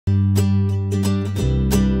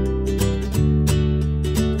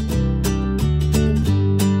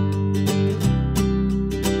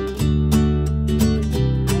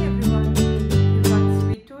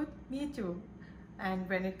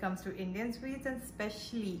sweets and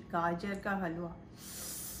especially Gajar ka halwa.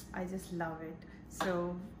 I just love it.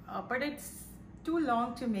 So, but it's too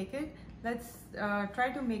long to make it. Let's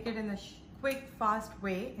try to make it in a quick, fast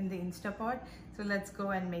way in the Instapot. So let's go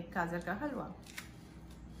and make Gajar ka halwa.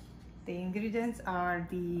 The ingredients are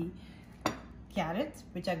the carrots,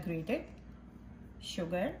 which are grated,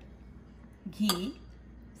 sugar, ghee,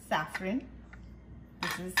 saffron,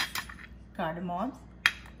 this is cardamom,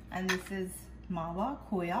 and this is mawa,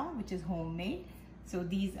 khoya, which is homemade. So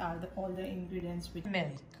these are all the ingredients with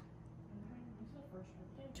milk.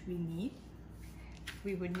 Which we need.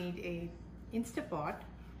 We would need a Instapot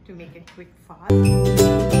to make it quick, fast.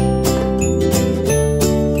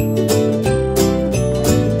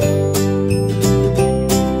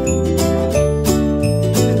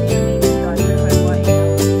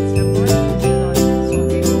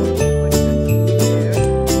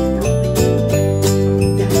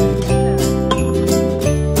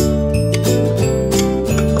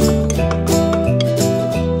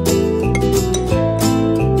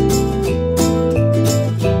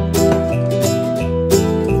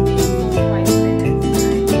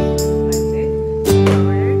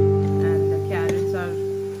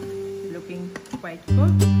 Quite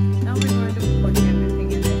good. Now we're going to put